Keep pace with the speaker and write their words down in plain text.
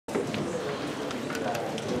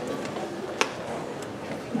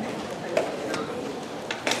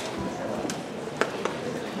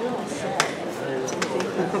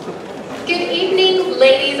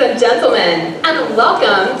gentlemen, and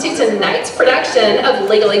welcome to tonight's production of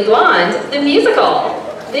Legally Blonde, the musical.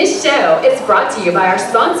 This show is brought to you by our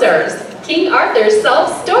sponsors, King Arthur's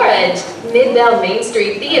Self-Storage. Midvale Main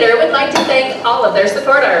Street Theater would like to thank all of their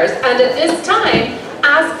supporters, and at this time,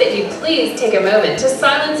 ask that you please take a moment to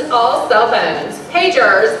silence all cell phones,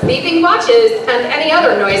 pagers, beeping watches, and any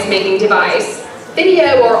other noise-making device.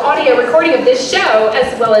 Video or audio recording of this show,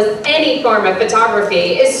 as well as any form of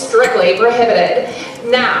photography, is strictly prohibited.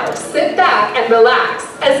 Now, sit back and relax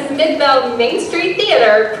as Midvale Main Street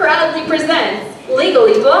Theater proudly presents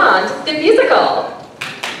Legally Blonde, the musical.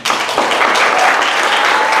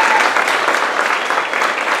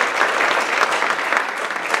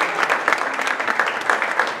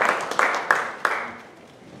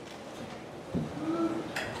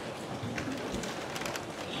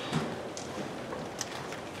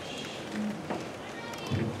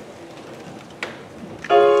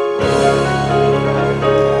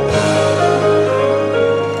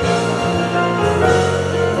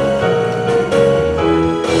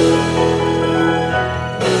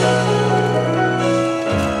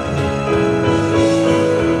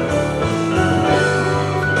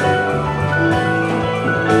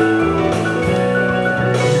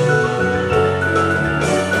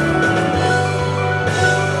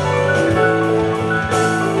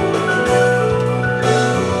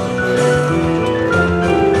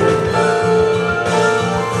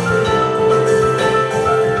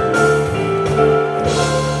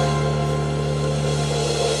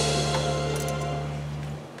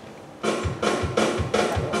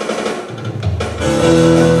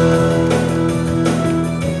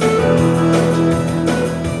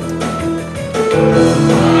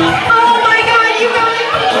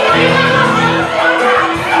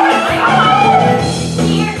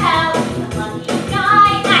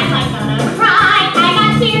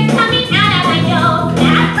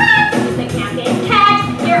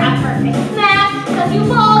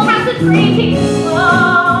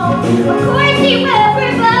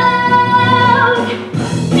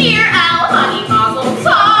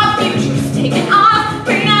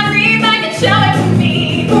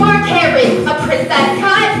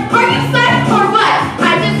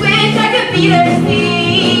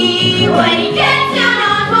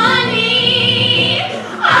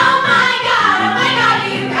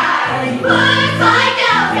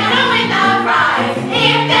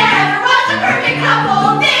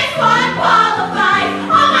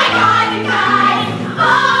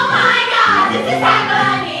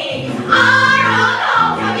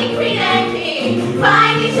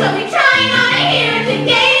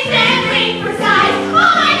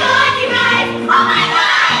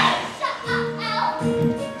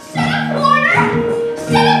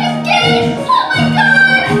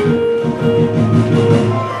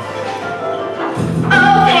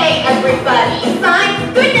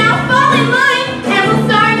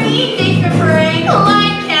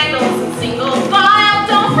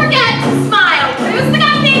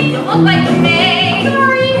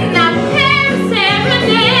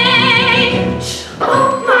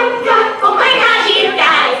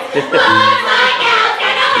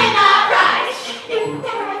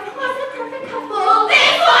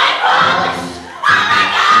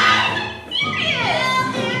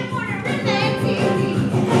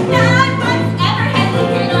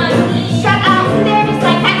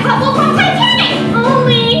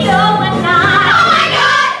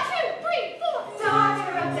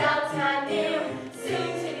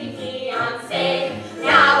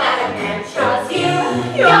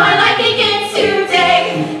 You're like a kid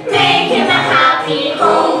today, make him a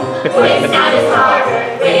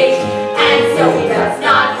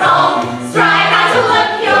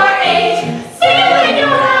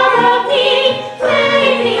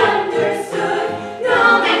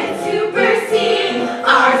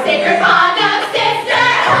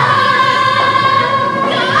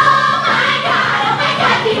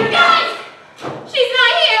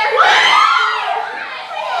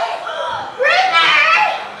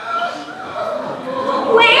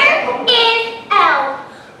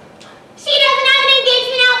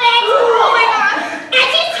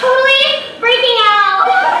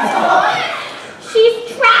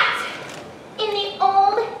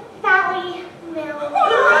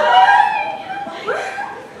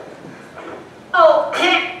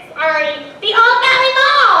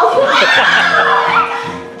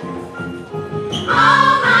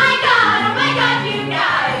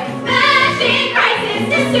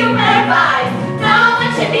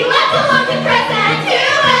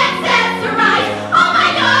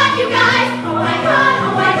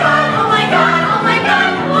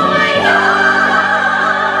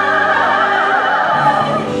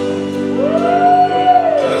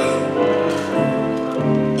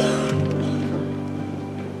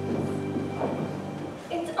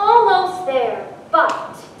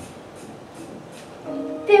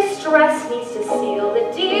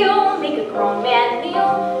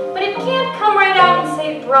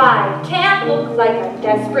I can't look like I'm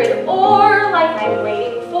desperate or like I'm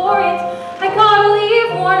waiting for it. I gotta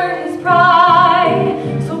leave Warner his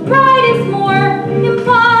pride, so pride is more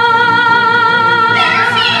implied. There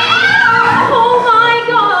she is! Oh my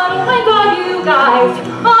God, you guys.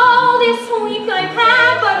 All this week I've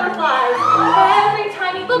had butterflies. Every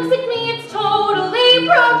time he looks at me, it's totally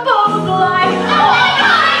proposal-like. Oh my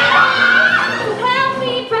God! So help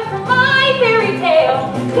me dress for my fairy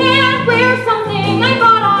tale. Can't wear something I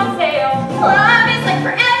bought on sale. Love is like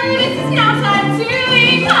forever, this is now time to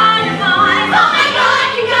be kind of mine. Oh my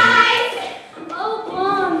God, you guys! Oh,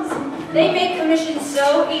 blondes, they make commissions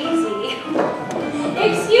so easy.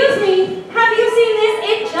 Excuse me, have you seen this?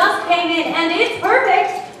 It just came in and it's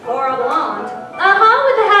perfect for a blonde.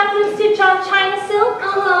 With the half-loop stitch on China silk.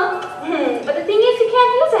 But the thing is, you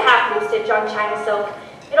can't use a half-loop stitch on China silk.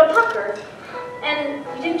 It'll pucker. And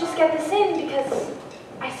you didn't just get this in because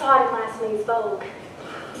I saw it in last May's Vogue.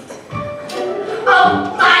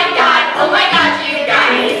 Oh my God, you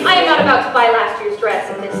guys! I am not about to buy last year's dress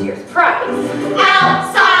and this year's price.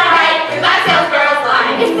 Outside, through that salesgirl's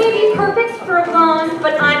line. It may be perfect for a blonde,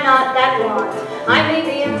 but I'm not that blonde. I may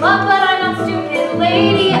be in love, but I'm not stupid,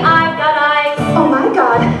 lady. I've got eyes. Oh my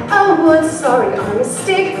God, Elwood, sorry, our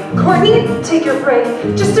mistake. Courtney, take your break.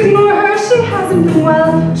 Just ignore her, she hasn't been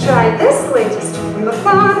well. Try this latest from the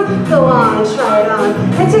farm. Go on, try it on.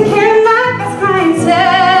 And take care of my best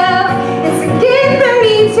clientele. It's a gift for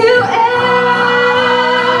me to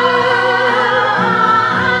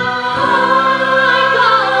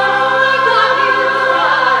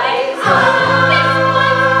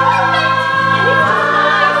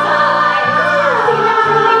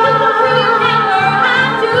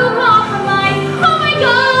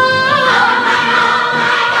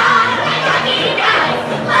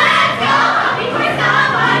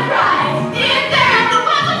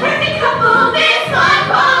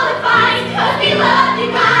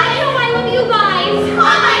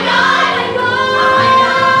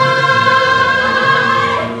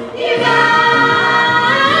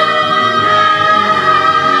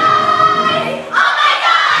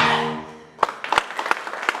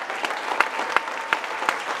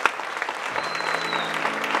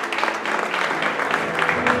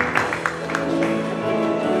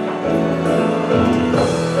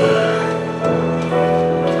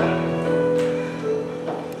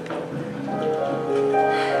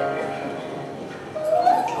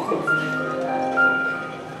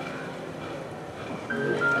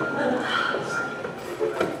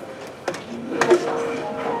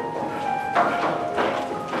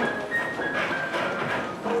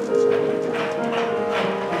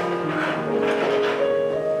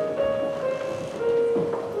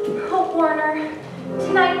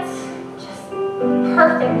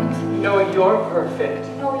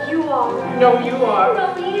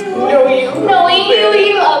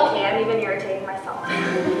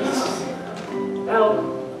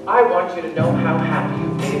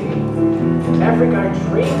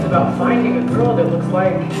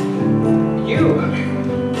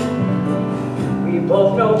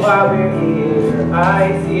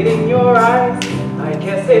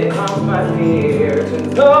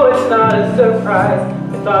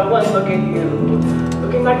One look at you,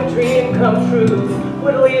 looking like a dream come true,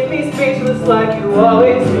 would leave me speechless like you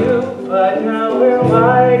always do. But now we're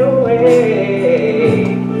wide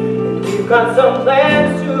awake, we've got some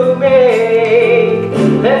plans to make.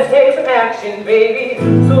 Let's take some action, baby,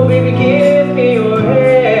 so baby give me your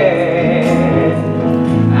hand.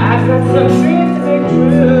 I've got some dreams to make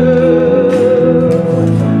true,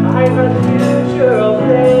 I've got the future all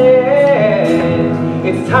planned.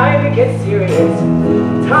 It's time to get serious.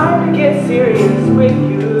 Time to get serious with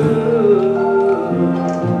you.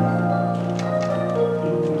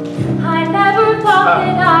 I never thought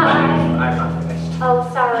that I'm not finished. Oh,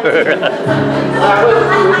 sorry. I was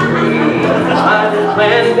free, I just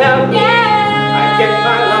planned out. Yeah. I get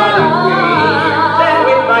my law degree, then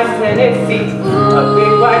with my Senate seat, a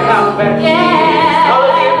big White House back yeah. all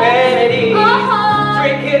of the amenities,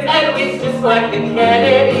 3 kids and it's just like the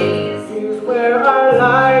Kennedys. Here's where our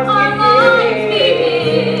lives begin.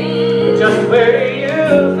 Just where do you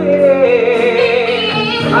think?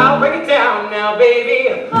 I'll break it down now,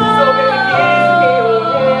 baby. So baby, give me your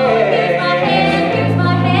hand.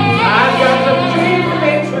 I've got some dreams to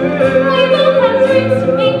make true.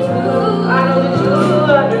 I know that you'll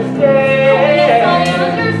understand.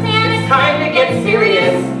 It's time to get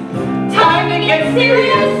serious. Time to get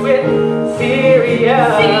serious with serious.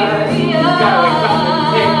 Gotta wake up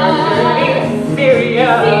and take our journey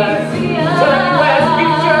serious.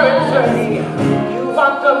 You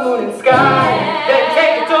want the moon and sky, then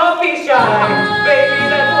take it, don't be shy. Baby,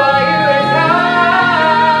 that's what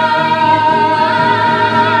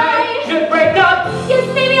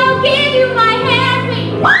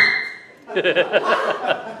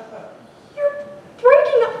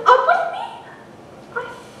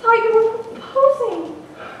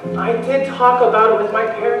I did talk about it with my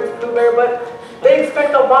parents, Pooh Bear, but they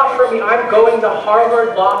expect a lot from me. I'm going to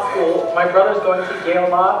Harvard Law School. My brother's going to Yale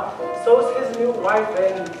Law. So's his new wife,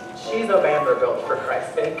 and she's a Vanderbilt, for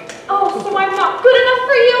Christ's sake. Oh, so I'm not good enough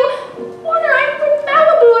for you? Warner, I'm from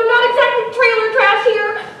Malibu. I'm not exactly trailer trash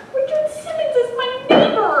here. Richard Simmons is my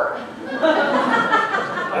neighbor.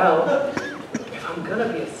 Well, if I'm gonna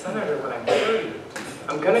be a senator when I'm 30,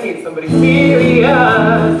 I'm gonna need somebody serious.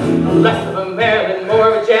 Less of a Marilyn, more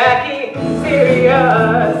of a Jackie.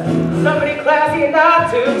 Serious. Somebody classy and not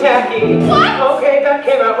too tacky. What? Okay, that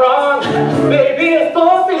came out wrong. Baby, it's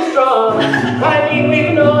supposed to be strong. I think we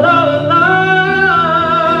can hold all along.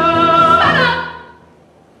 Shut up!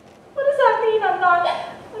 What does that mean? I'm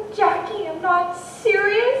Jackie. I'm not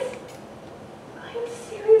serious. I'm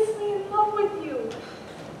seriously in love with you.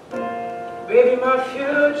 Baby, my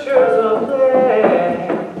future's a plan.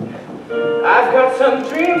 I've got some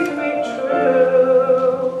dreams to make true.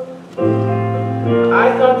 I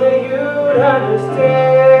thought that you'd understand.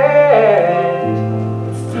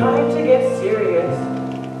 It's time to get serious.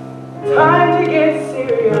 Time to get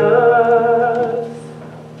serious.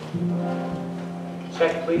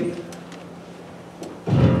 Check, please.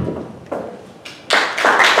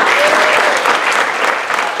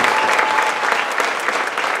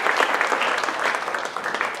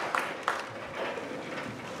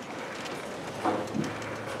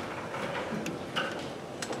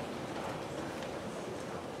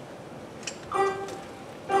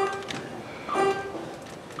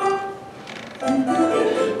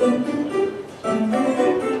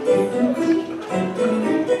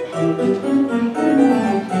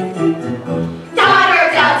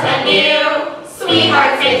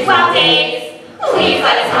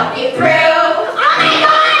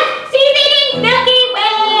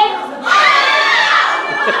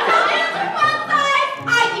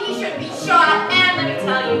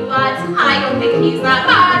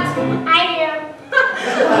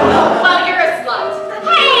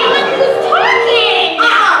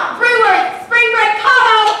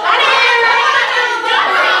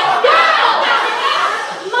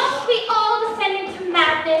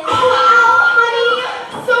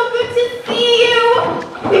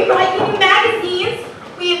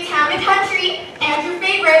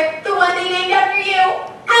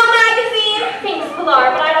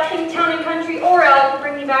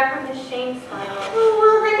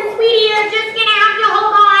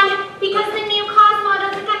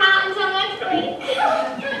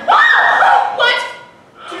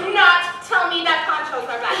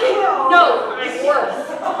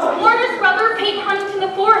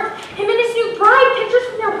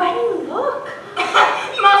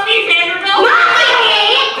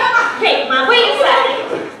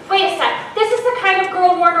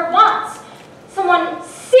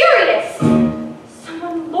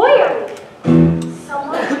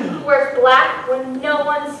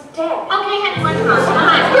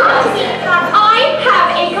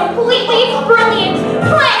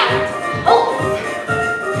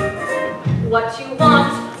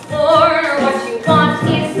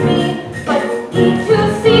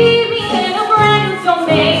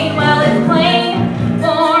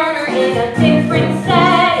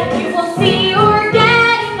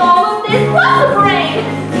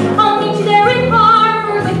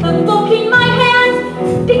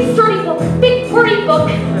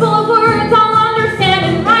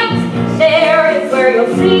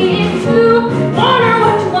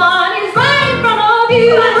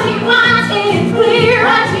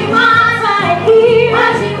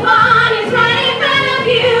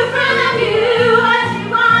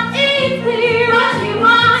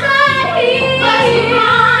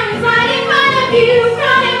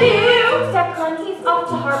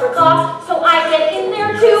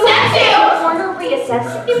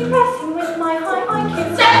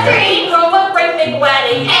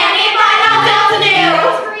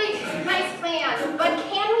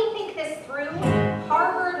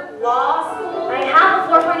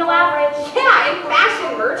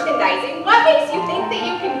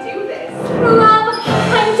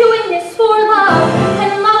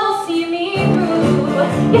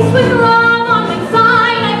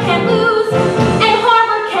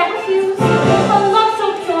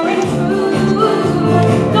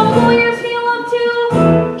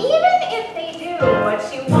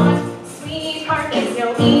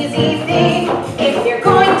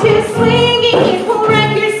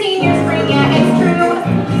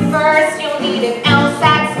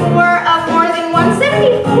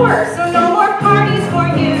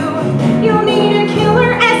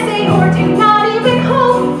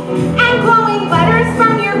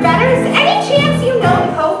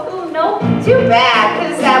 Too bad,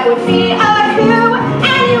 because that would be a coup.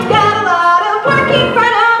 And you've got a lot of work in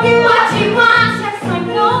front of you. What you want, yes I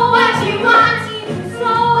know what you want. Even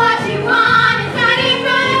so, what you want is right in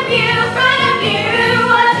front of you, front of you.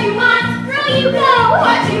 What you want, girl, you go.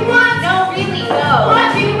 What you want, no, really go.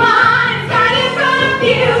 What you want is right in front of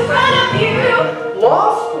you, front of you.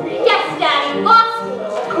 Law school? Yes, Daddy, law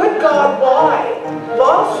school. Good God, why?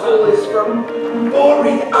 Law school is for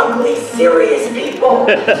boring, ugly, serious people.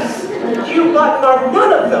 You button are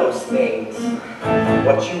none of those things.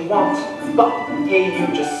 What you want, but hey, you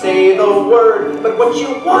just say the word. But what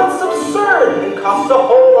you want's absurd and costs a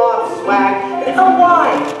whole lot of swag. And hell,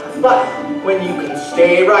 why? But when you can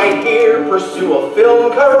stay right here, pursue a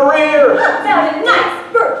film career. How about a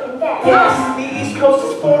nice Birkin bag? Yes, the East Coast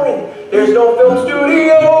is boring. There's no film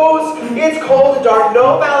studios. It's cold and dark,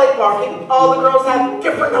 no valet parking. All the girls have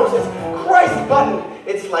different noses. Christ button,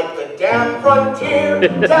 it's like the damn frontier.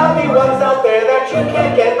 Tell me what's out there that you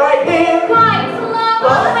can't get right here. Why, it's love.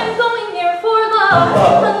 What? I'm going there for love.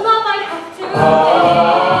 Love. The love I have to live.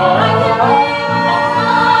 I can live in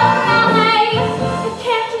love, LA. I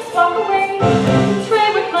can't just walk away. Betray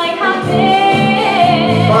what might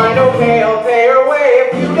happen. Fine, okay, I'll pay her way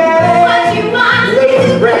if you get it. What you want?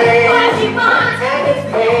 Ladies rain. What you want? And it's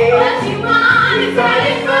paid. What you want is right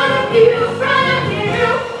in front of you, front of you.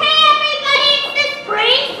 Hey everybody, it's the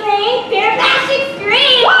spring fling beer bashing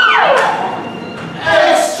scream.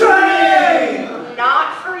 Extreme!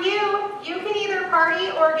 Not for you. You can either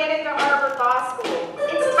party or get into Harvard Law School.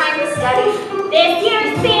 It's time to study. This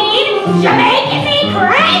year's theme, you're making me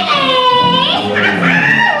crazy.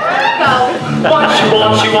 Go.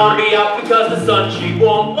 What you wanna be out because the sun she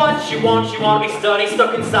warm. What you wanna be studying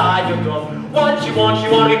stuck inside your dorm. What you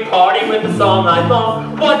wanna be partying with us all night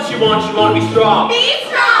long. What you wanna be strong. Be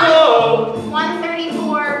strong. Whoa!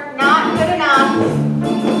 134, not good enough.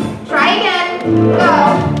 Try again.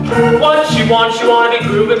 Go. What you wanna be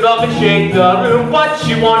grooving up and shake the room. What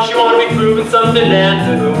you wanna be proving something and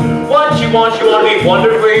to whom. What you wanna be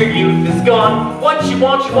wondering where your youth is gone. What you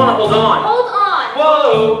wanna hold on. Hold on.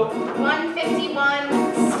 Whoa! 151,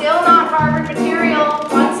 still not Harvard material.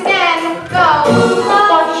 Once again, go.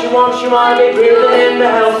 What you wanna be breathing in the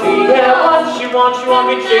healthy air. What you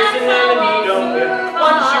wanna be chasing enemy don't care.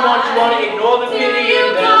 What you wanna ignore the pity in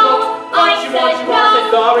their looks. What you wanna say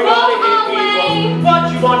sorry all the hit people. What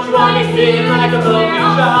you wanna be sitting like a lonely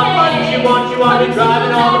child. What you wanna be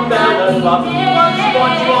driving all the fellas up. What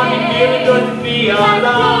you wanna be feeling good to be alive.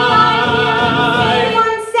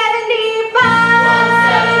 175.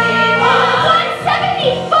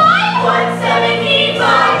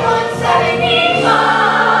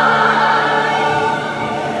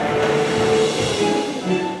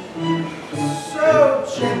 So,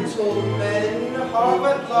 gentlemen,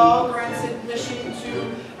 Harvard Law grants admission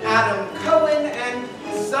to Adam Cohen and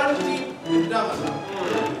Sandeep Damala.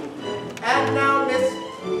 And now Miss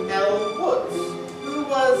L. Woods, who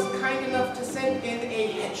was kind enough to send in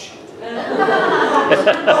a headshot.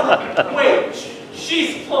 Wait,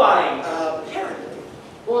 she's flying. Apparently.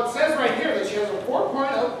 Well, it says right here that she has a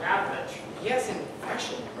 4.0 average. Yes, in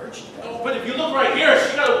fashion merchandise. Oh, but if you look right here,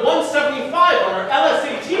 she got a 175 on her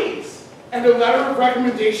LSATs. And a letter of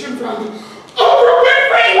recommendation from Oprah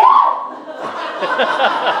Winfrey!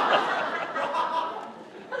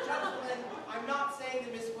 Gentlemen, I'm not saying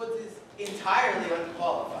that Miss Woods is entirely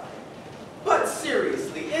unqualified. But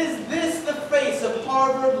seriously, is this the face of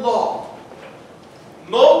Harvard Law?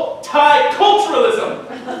 Multiculturalism.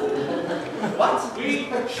 What? We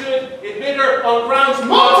should admit her on grounds of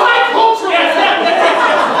Multiculturalism! Yes,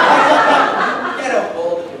 Get a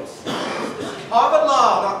hold of yourselves. This is Harvard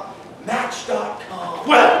Law, not Match.com.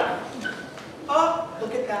 well, Oh,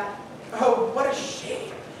 look at that. Oh, what a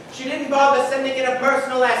shame. She didn't bother sending in a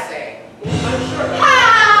personal essay. I'm sure.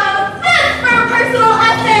 How's this for a personal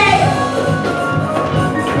essay?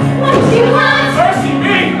 What you want? Mercy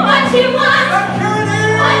me! What you want?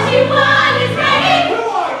 Security! What you want is ready. Who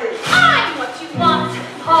are you? I'm what you want.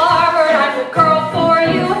 Harvard, I'm the girl for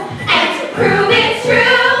you. And to prove it's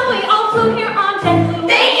true, we all flew here on JetBlue.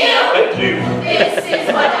 Thank you. Thank you. This is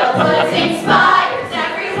what Elwood's inspires.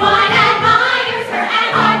 Everyone admires her, and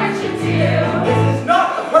Harvard should too. This is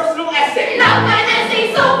not a personal essay. No, an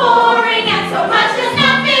essay so boring and so much does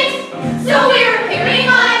not fit. So we're appearing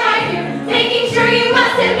live right here, making sure you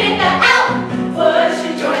must admit that Elwood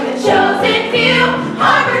should join the chosen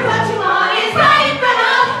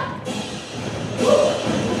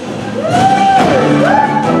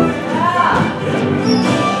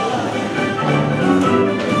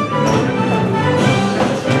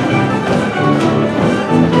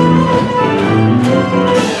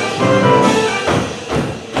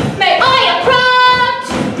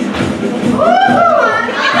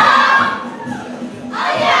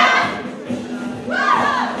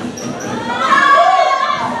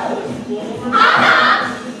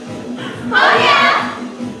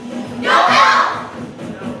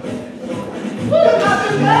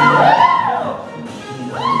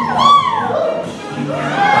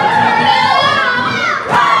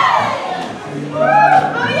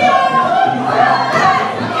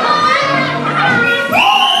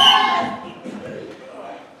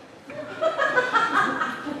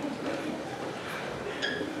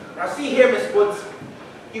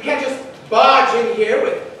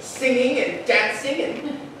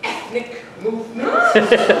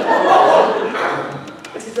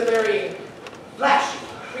flashy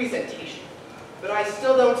presentation, but I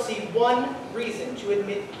still don't see one reason to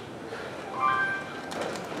admit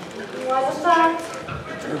Why the fact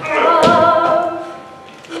of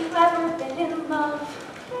you've ever been in love,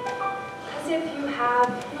 as if you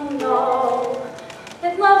have, you'll know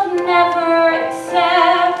that love never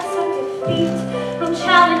accepts a defeat, no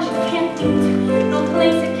challenge it can't beat, no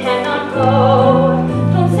place it cannot go.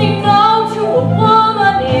 Don't say no to a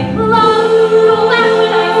woman in love, don't laugh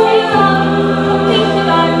when I say love, don't think that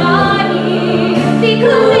I'm naive,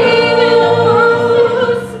 because even the person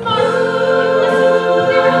who's smart can listen to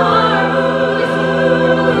their heart, listen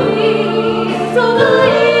to believe, so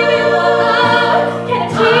believe in what love can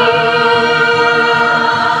achieve.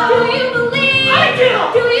 Do you believe? I do!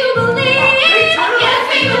 Do you believe? Yes,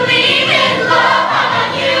 we believe in love. How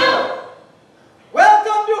about you?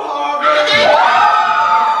 welcome to Harvard.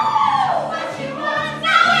 What you want?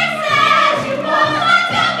 Now it's what you want. Let's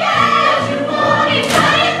go get what you want. It's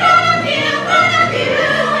right in front of you, front of you.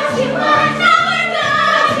 What you want? Now we're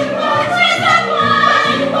done. What you want? Where's that one?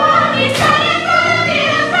 What you want? It's right in front of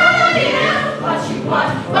you, front of you. What you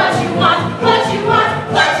want? What you want? What you want?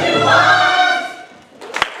 What you want?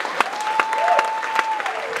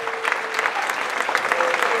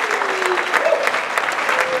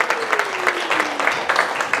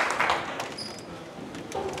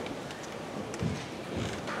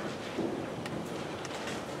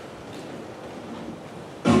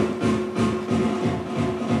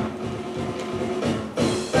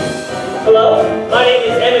 Hello, my name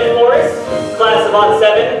is Emmett Morris, class of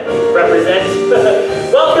 '07, represent.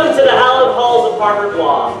 Welcome to the hallowed halls of Harvard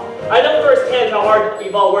Law. I know firsthand how hard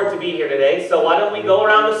we've all worked to be here today, so why don't we go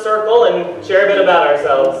around the circle and share a bit about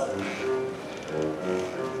ourselves.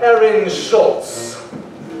 Erin Schultz.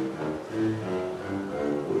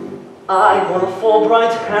 I won a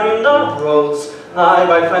Fulbright and on roads. I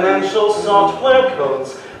write financial software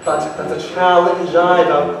codes. But that's a challenge I've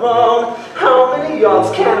outgrown. How many yachts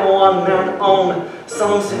can one man own?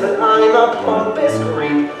 Some say that I'm a pompous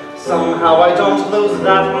creep. Somehow I don't lose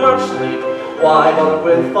that much sleep. Why bother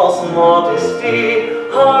with false modesty?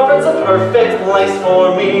 Harvard's a perfect place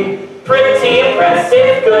for me. Pretty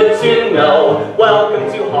impressive, good to know.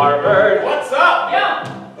 Welcome to Harvard. What's up?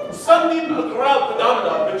 Yeah. Sunbeam a crowd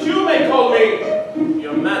phenomenon, but you may call me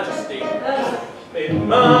Your Majesty. In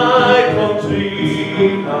my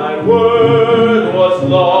country, my word was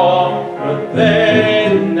law, but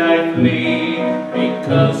then I flee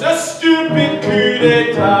because a stupid coup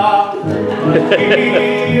d'etat.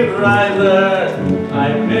 Here I learn,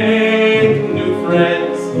 I make new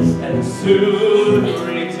friends, and soon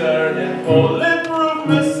return in bulletproof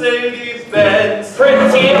Mercedes-Benz.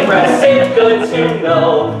 Pretty impressive, good to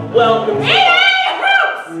know. Welcome to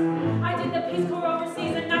I did the Peace Corps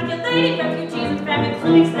overseas, inoculating refugees and famine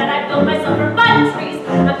clinics that I built myself from vine trees.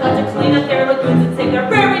 I've got to clean up their lagoons and save their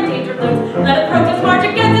rare endangered loons. Let a protest march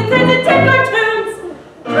against incentive cartoons.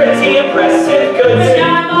 Pretty impressive, good But to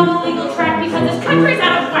now I'm on the legal track because this country's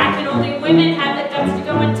out of whack and only women have the guts to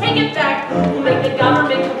go and take it back. We'll make the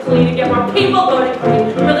government complete and get more people voting green.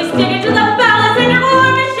 Really stick it to the ballots in your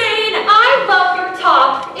war machine. I love your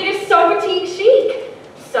top. It is so boutique chic.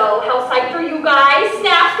 So, how psyched are you guys?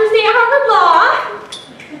 Snaps for St. Harvard Law.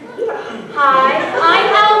 Hi, I'm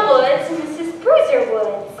Elle Woods and this is Bruiser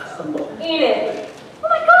Woods. Enid. Oh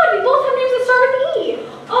my god, we both have names that start with E.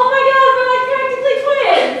 Oh my god, we're like practically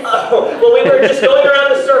twins. well, we were just going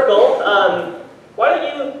around the circle. Why don't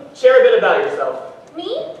you share a bit about yourself? Me?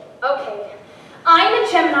 Okay. I'm a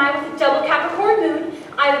Gemini with a double Capricorn moon.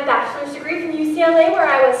 I have a bachelor's degree from UCLA where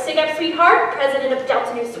I was SIG-Up Sweetheart, president of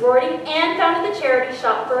Delta Nu Sorority, and founded the charity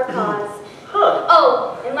Shop for a Cause. Huh.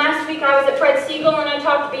 Oh, and last week I was at Fred Siegel and I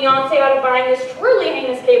talked Beyonce out of buying this truly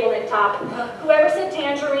heinous cable knit top. Whoever said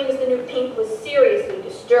tangerine was the new pink was seriously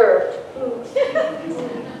disturbed.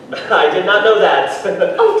 I did not know that.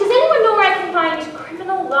 Oh, does anyone know where I can find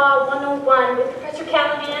Criminal Law 101 with Professor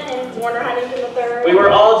Callahan and Warner Huntington III? We were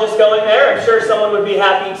all just going there. I'm sure someone would be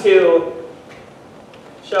happy to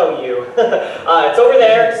show you. It's over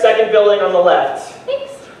there, second building on the left. Thanks.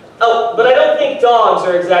 Oh, but I don't think dogs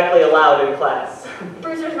are exactly allowed in class.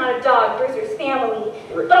 Bruiser's not a dog, Bruiser's family.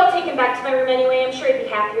 But I'll take him back to my room anyway. I'm sure he'd be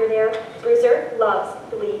happier there. Bruiser loves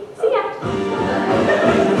the lead. See ya.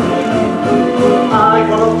 I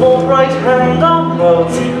won a Fulbright and on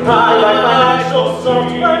roads. I write financial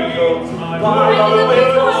software codes. Why bother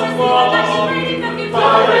with false modesty?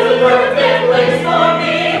 Harvard's the perfect place for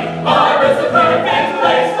me. Harvard's the perfect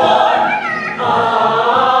place for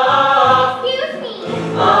Excuse me.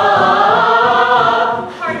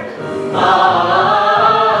 Pardon me.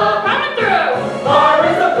 Coming through.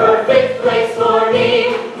 Harvard's the perfect place for me.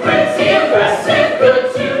 Pretty impressive.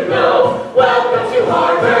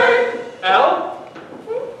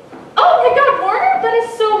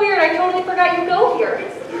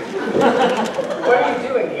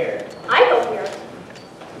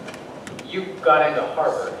 you got into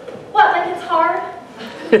Harvard. What, like it's hard?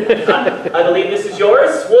 I believe this is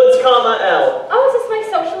yours, Woods, L. Oh, is this my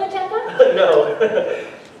social agenda? No.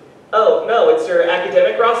 Oh, no, it's your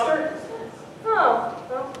academic roster? Oh,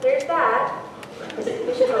 well, there's that. We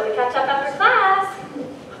should totally catch up after class.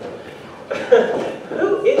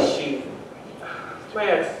 Who is she? My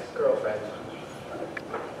ex-girlfriend.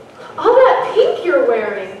 All that pink you're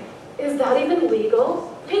wearing, is that even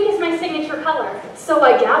legal? Pink is my signature color, so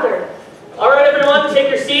I gathered. All right, everyone, take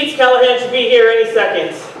your seats. Callahan should be here any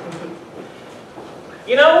second.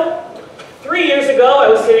 You know, 3 years ago, I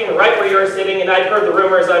was sitting right where you're sitting, and I'd heard the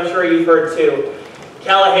rumors I'm sure you've heard too.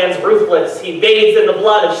 Callahan's ruthless. He bathes in the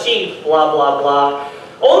blood of sheep, blah, blah, blah.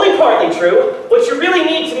 Only partly true. What you really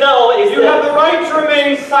need to know is You have the right to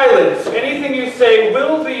remain silent. Anything you say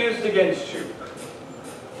will be used against you.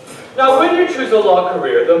 Now, when you choose a law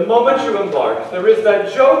career, the moment you embark, there is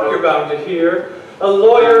that joke you're bound to hear, a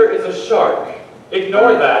lawyer is a shark.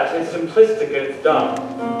 Ignore that, it's simplistic and it's dumb.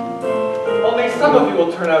 Only some of you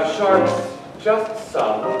will turn out sharks, just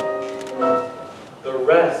some. The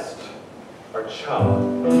rest are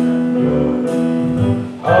chum.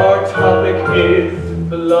 Our topic is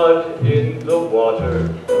blood in the water.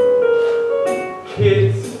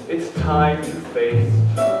 Kids, it's time you face.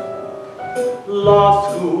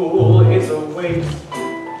 Law school is a waste.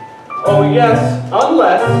 Oh yes,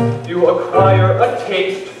 unless you acquire a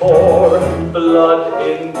taste for blood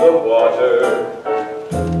in the water.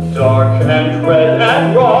 Dark and red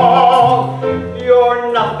and raw,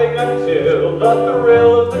 you're nothing until the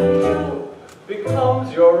thrill of the kill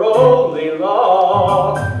becomes your only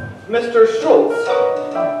law. Mr. Schultz,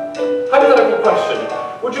 hypothetical question.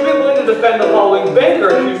 Would you be willing to defend the following banker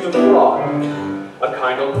accused of fraud? A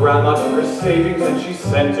kind old grandma took her savings and she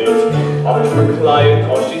sent it off to her client,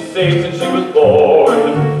 all she saved since she was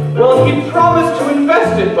born. Well, he promised to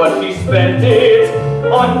invest it, but he spent it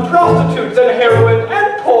on prostitutes and heroin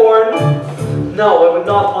and porn. No, I would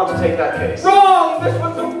not want to take that case. Wrong! This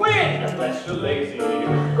one's a win! Unless you're lazy.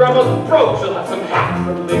 Grandma's broke, she'll have some hack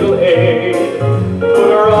from legal aid.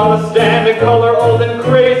 Put her on a stand and call her old and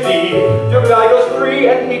crazy. Your guy goes free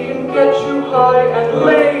and he can get you high and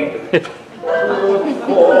laid. Look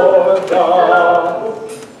for the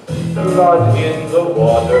blood in the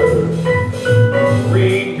water.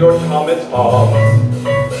 Read your Thomas Hobbes.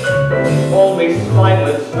 Only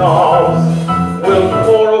spineless snobs will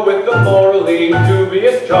quarrel with the morally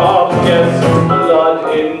dubious jobs. Yes,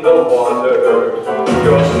 blood in the water.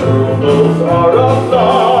 Your scruples are a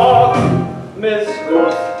flaw. Miss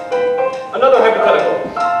Oops. Another hypothetical.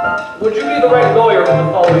 Would you be the right lawyer for the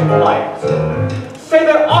following client? Say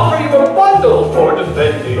they offer you a bundle for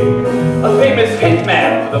defending a famous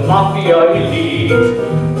hitman for the mafia elite.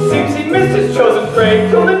 Seems he missed his chosen prey,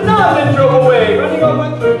 killed a nun and drove away, running off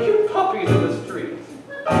with two cute puppies in the streets.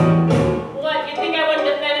 What, you think I wouldn't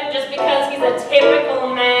defend him just because he's a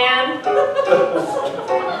typical man?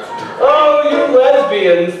 Oh, you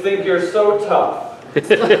lesbians think you're so tough.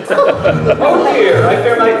 Oh dear, I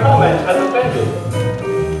fear my comment has offended.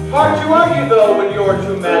 Hard to argue though when you're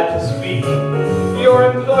too mad to speak.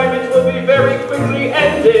 Your employment will be very quickly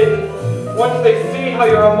ended once they see how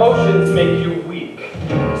your emotions make you weak.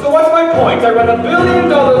 So what's my point? I run $1 billion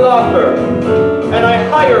law firm, and I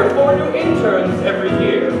hire 4 new interns every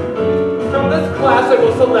year. From this class I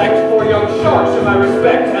will select 4 young sharks whom I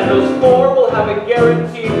respect, and those 4 will have a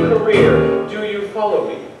guaranteed career. Do you follow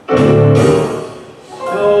me?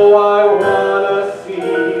 So I wanna see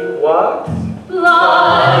what?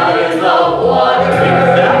 Blood in the water.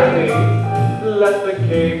 Exactly. Let the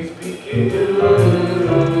games begin.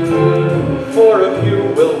 4 of you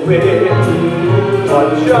will win, but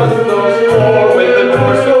just those 4 with the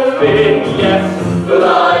torso fin. Yes,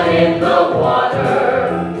 Blood in the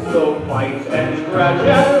water. so bite and scratch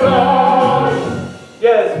and claw.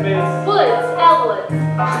 Yes, miss. Woods, Elwood.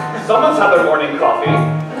 Someone's had their morning coffee.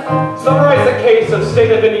 Summarize the case of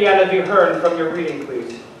State of Indiana v. Hearn from your reading,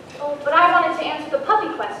 please. Oh, but I wanted to answer the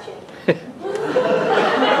puppy question.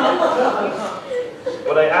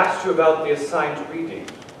 But I asked you about the assigned reading.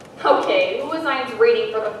 Okay, who assigns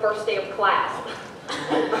reading for the first day of class?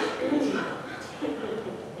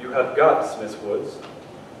 You have guts, Miss Woods.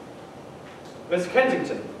 Miss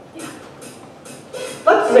Kensington.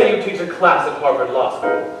 Let's say you teach a class at Harvard Law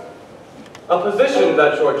School. A position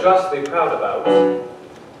that you're justly proud about.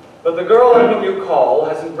 But the girl on whom you call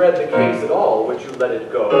hasn't read the case at all. Would you let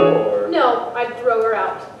it go, or... No, I'd throw her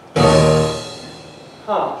out.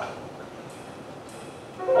 Huh.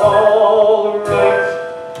 All right,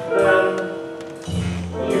 then.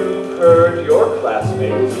 You've heard your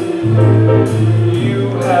classmates. You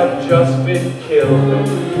have just been killed.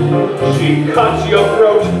 She cut your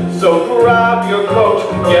throat, so grab your coat.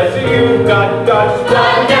 Yes, you've got guts,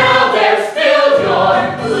 But now there's still your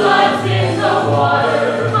blood's in the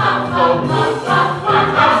water. Ha, ha, ha, ha, ha,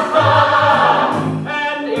 ha, ha.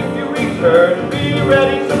 and if you return, be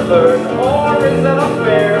ready to learn. Or is that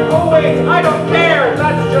unfair? Oh wait, I don't care.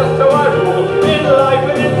 That's just how I rule in life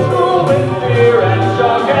and in school, in fear and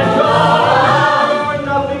shock and awe. You're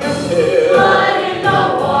nothing to fear. Blood in the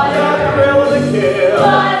water. The thrill of the kill.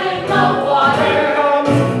 Blood in the water. Here comes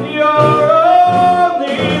your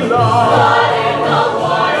only love. Blood in the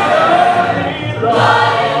water. Only love.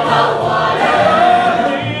 Blood in the water.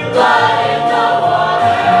 Only Blood in the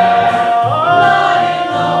water. Blood in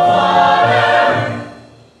the water.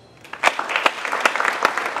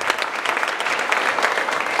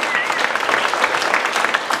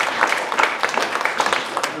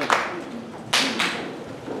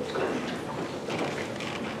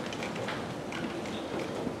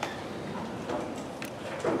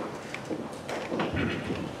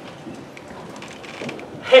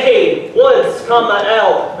 Hey, Woods, comma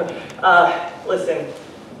L. Listen,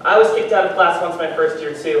 I was kicked out of class once my first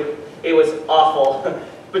year too. It was awful.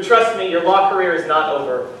 But trust me, your law career is not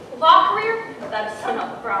over. Law career? That's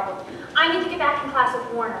not the problem. I need to get back in class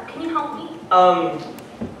with Warner. Can you help me?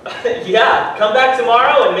 Yeah, come back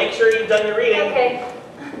tomorrow and make sure you've done your reading. Okay.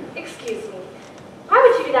 Excuse me. Why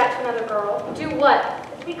would you do that to another girl? Do what?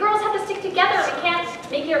 We girls have to stick together. We can't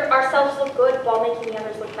make ourselves look good while making the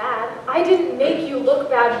others look bad. I didn't make you look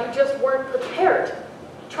bad, you just weren't prepared.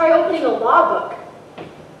 Try opening a law book.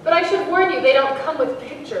 But I should warn you, they don't come with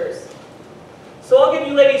pictures. So I'll give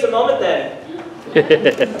you ladies a moment then.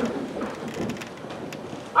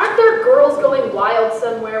 Aren't there girls going wild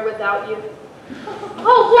somewhere without you?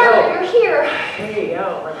 Oh, Warner, you're here. Hey,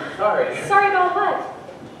 Elle, I'm sorry. Sorry about what?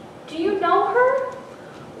 Do you know her?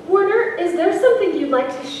 Warner, is there something you'd like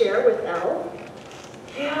to share with Elle?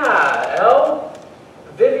 Yeah, Elle,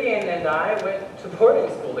 Vivian and I went to boarding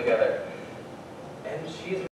school together. And she's